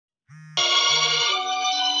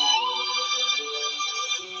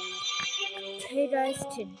Okay guys,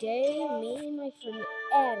 today me and my friend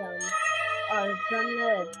Adam are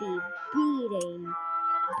gonna be beating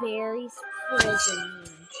Barry's prison.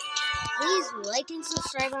 Please like and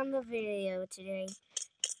subscribe on the video today,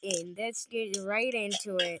 and let's get right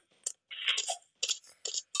into it.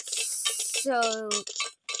 So,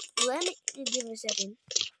 let me give me a second.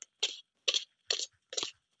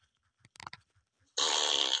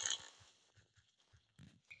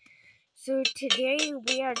 So today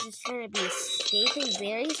we are just gonna be escaping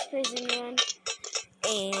Barry's prison run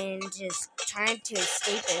and just trying to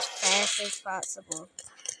escape as fast as possible.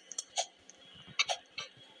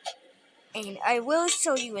 And I will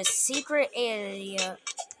show you a secret area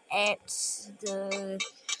at the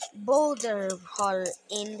boulder part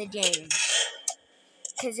in the game.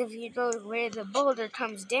 Because if you go where the boulder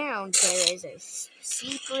comes down, there is a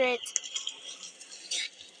secret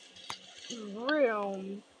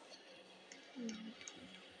room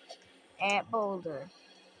at Boulder.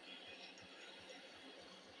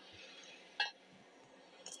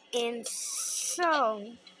 And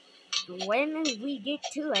so, when we get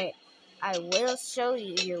to it, I will show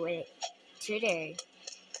you it today.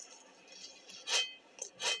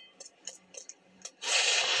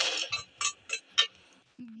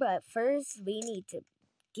 But first, we need to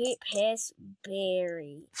get past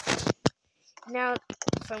Barry. Now,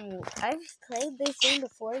 I've played this game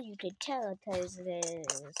before, you could tell because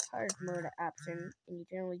there's hard mode option, and you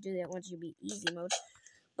can only do that once you beat easy mode.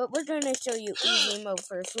 But we're going to show you easy mode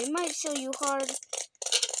first. We might show you hard,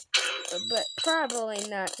 but probably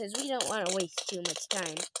not, because we don't want to waste too much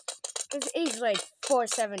time. Because it's like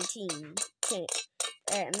 4:17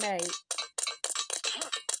 at night.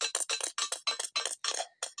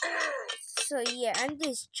 So yeah, I'm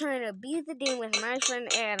just trying to beat the game with my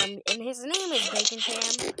friend Adam, and his name is Bacon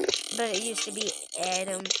Cam, but it used to be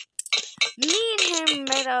Adam. Me and him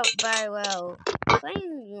met up by, well,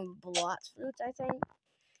 playing Blox Fruits, I think.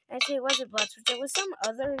 Actually, it wasn't Blox Fruits, it was some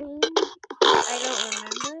other name. I don't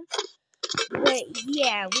remember. But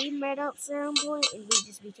yeah, we met up at some point, and we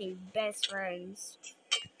just became best friends.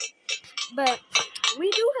 But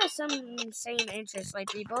we do have some same interests,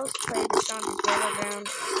 like we both play the strongest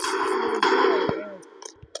battlegrounds.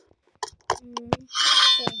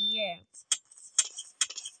 So yeah.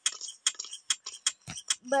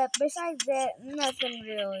 But besides that, nothing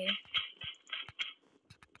really.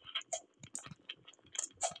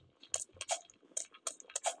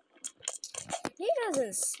 He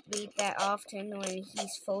doesn't speak that often when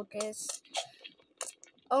he's focused.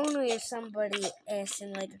 Only if somebody asks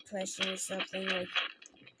him like a question or something like.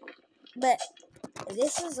 But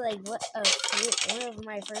this is like one of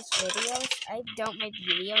my first videos. I don't make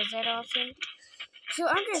videos that often, so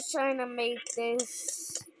I'm just trying to make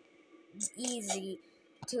this easy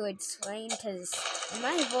to explain because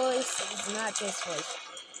my voice is not this voice.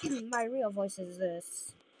 My real voice is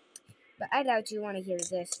this. But I doubt you want to hear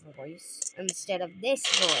this voice instead of this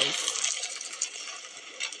voice.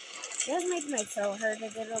 It does make my throat hurt a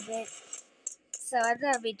little bit, so I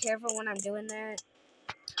gotta be careful when I'm doing that.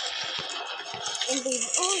 And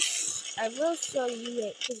I will show you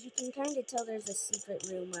it because you can kind of tell there's a secret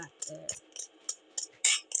room out there.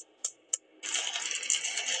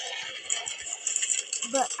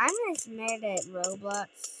 But I'm just mad at Roblox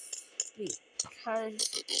because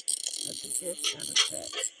look at this sound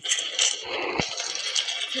effect.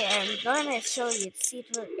 Okay, I'm gonna show you the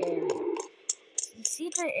secret area. The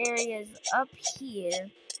secret area is up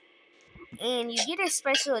here, and you get a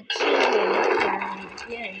special achievement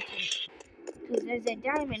because there's a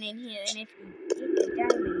diamond in here, and if you get the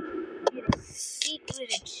diamond, you get a secret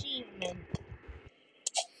achievement.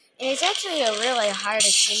 And it's actually a really hard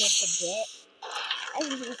achievement to get, as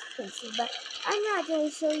you can see, but I'm not going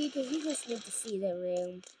to show you because you just need to see the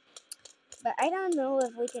room. But I don't know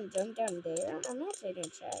if we can jump down there. I'm actually going to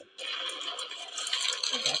try.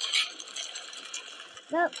 Okay.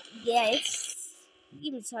 Well, yeah, it's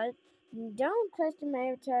even hard. Don't question my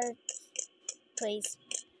avatar, please.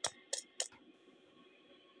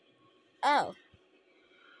 Oh.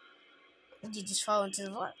 Did you just fall into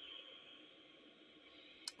the water?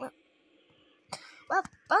 Well,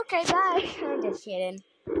 okay, bye. I'm just kidding.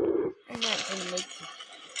 I'm not going to make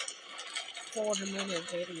a 4-minute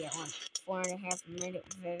video on 4.5-minute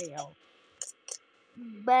video.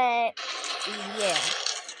 But, yeah.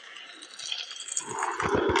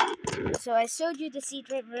 So I showed you the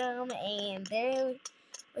secret room, and there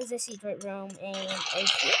was a secret room, and I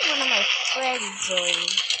think one of my friends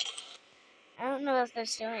joined. I don't know if they're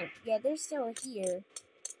still in. Yeah, they're still here.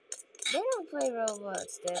 They don't play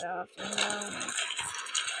Roblox that often, no.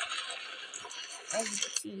 As you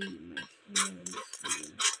can see, my friends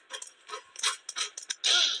here.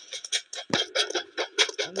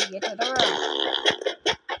 Let me get to the road.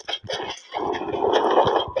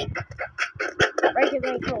 Break his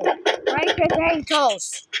ankles. Break his ankles!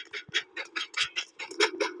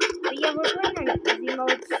 But yeah, we're playing on easy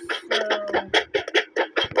mode, so...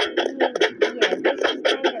 yeah, this is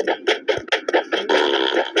kind of...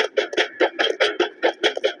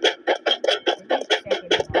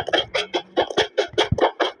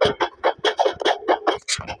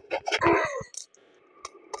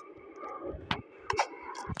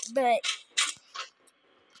 But...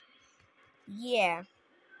 yeah.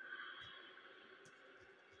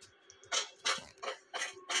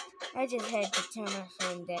 I just had to tell my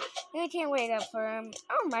friend that I can't wait up for him.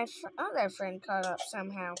 Oh, my other friend caught up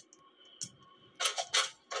somehow.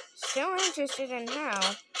 Still interested in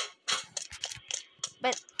how,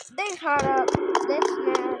 but they caught up.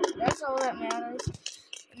 That's all that matters.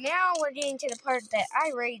 Now we're getting to the part that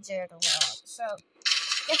I ragered a lot. So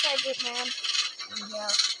if I get mad,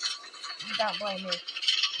 yeah, don't blame me.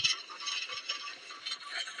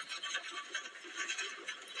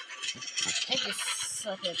 I just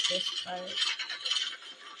suck at this part.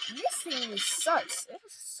 This thing sucks.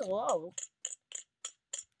 It's slow.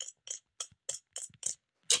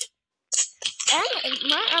 And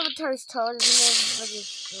my avatar's taller than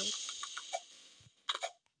everybody's.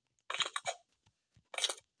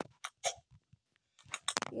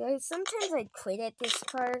 Yeah, sometimes I quit at this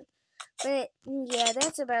part. But yeah,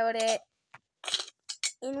 that's about it.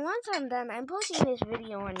 And once I'm done, I'm posting this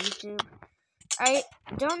video on YouTube. I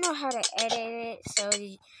don't know how to edit it, so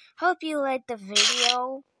hope you like the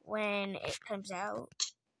video when it comes out,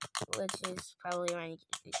 which is probably when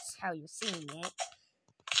it's how you're seeing it.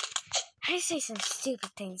 I say some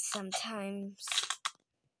stupid things sometimes,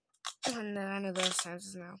 and none of those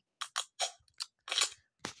times now.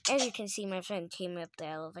 As you can see, my friend came up the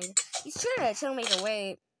elevator. He's trying to tell me to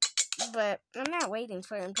wait, but I'm not waiting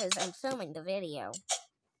for him because I'm filming the video.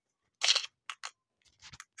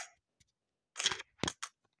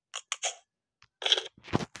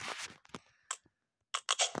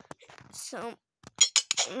 So,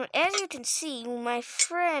 as you can see, my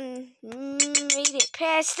friend made it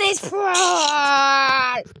past this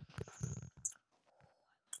part.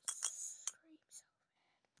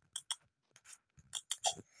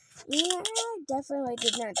 Yeah, I definitely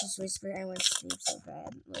did not just whisper I want to sleep so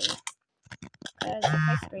badly. Because if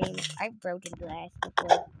I scream, I've broken glass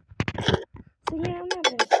before. So yeah, I'm not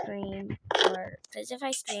going to scream. Because if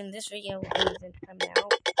I scream, this video isn't coming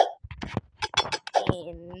out.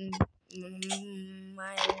 And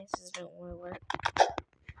my voices don't want to work.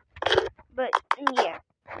 But yeah.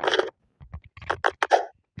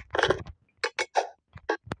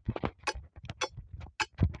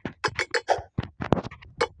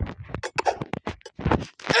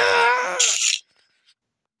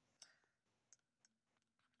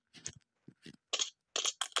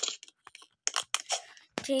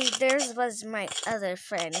 Okay, theirs was my other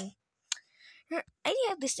friend. I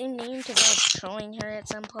have the same name because I was trolling her at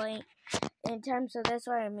some point in time, so that's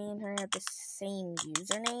why me and her have the same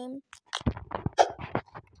username.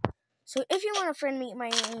 So if you want a friend me, my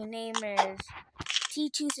name is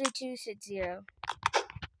T23260.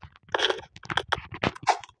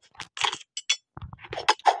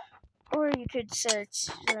 Or you could search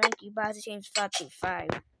Lanky Boss James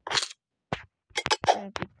 525.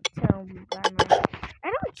 And you can tell me by my... I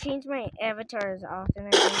don't change my avatar as often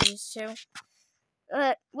as I used to.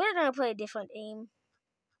 But we're gonna play a different game.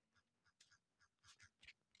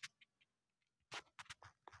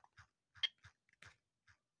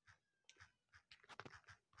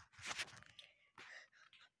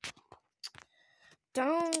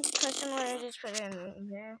 Don't question what I just put in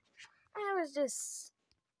there. I was just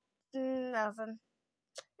nothing.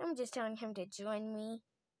 I'm just telling him to join me.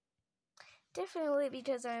 Definitely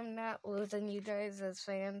because I'm not losing you guys as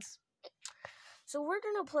fans. So we're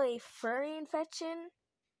gonna play Furry Infection.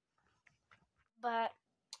 But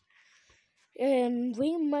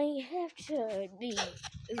we might have to be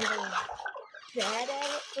a little bad at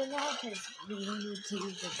it for now because we need to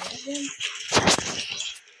use the weapon.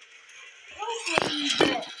 Hopefully you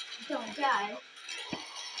don't die.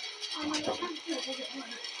 Oh my god, I'm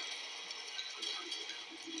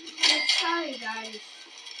sorry guys.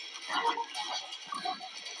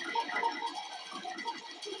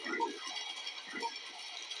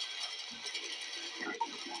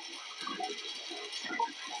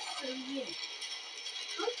 So yeah,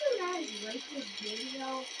 hope you guys like this video.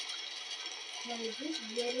 Because this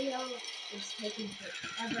video is taking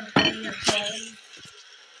forever for me to play.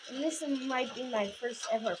 And this might be my first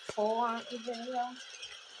ever full-on video.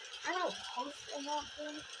 I don't post a lot of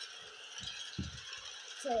them.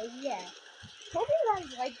 So yeah. Hope you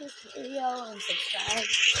guys like this video and subscribe.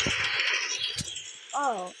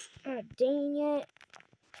 Oh, dang it.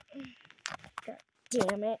 God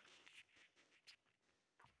damn it.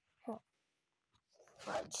 Oh,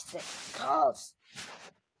 fudge sick calls.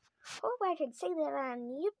 Hope I can say that on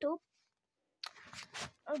YouTube.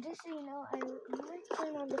 Oh, just so you know, I might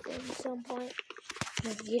turn on the fan at some point.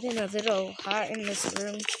 It's getting a little hot in this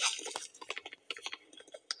room.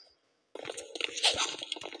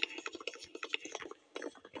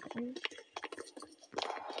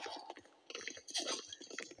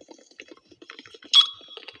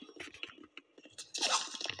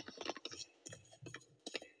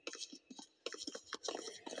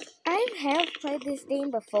 I have played this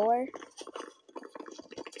game before.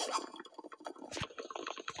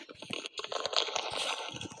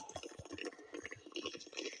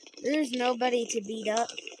 There's nobody to beat up.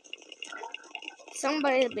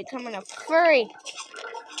 Somebody's becoming a furry.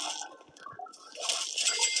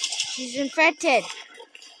 She's infected.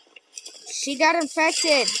 She got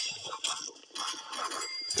infected.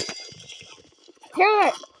 Kill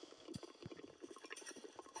it.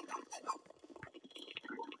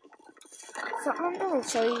 So I'm going to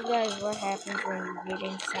show you guys what happens when you get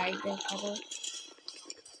inside the puddle.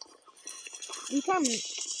 You become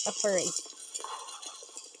a furry.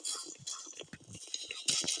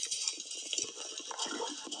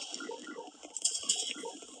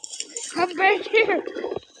 Come back here.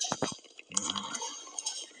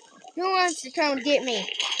 Who wants to come get me?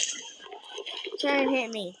 Try and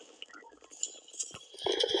hit me.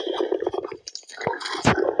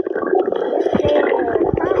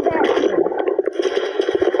 Come back here.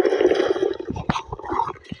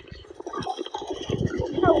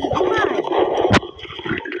 No, come on.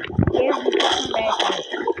 Yeah, come back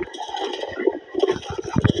here.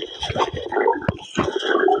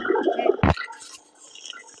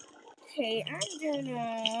 Okay, I'm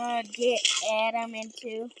gonna get Adam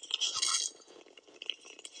into.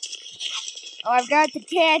 Oh, I've got the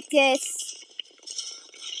cactus.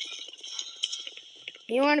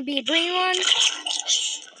 You want to be a green one?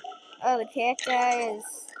 Oh, the cacti is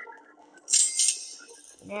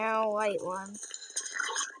now a white one.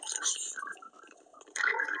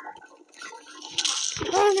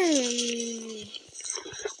 Okay.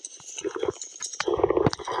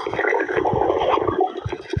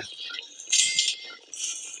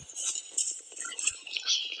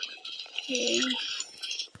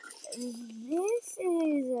 This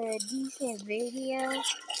is a decent video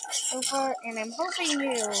so far, and I'm hoping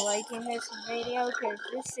you're liking this video because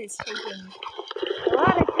this is taking a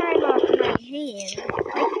lot of time off my hand.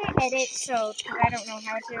 I can't edit, so because I don't know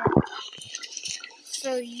how to.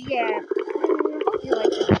 So yeah, I hope you like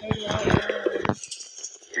this video.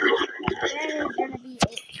 That is gonna be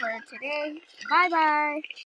it for today. Bye bye.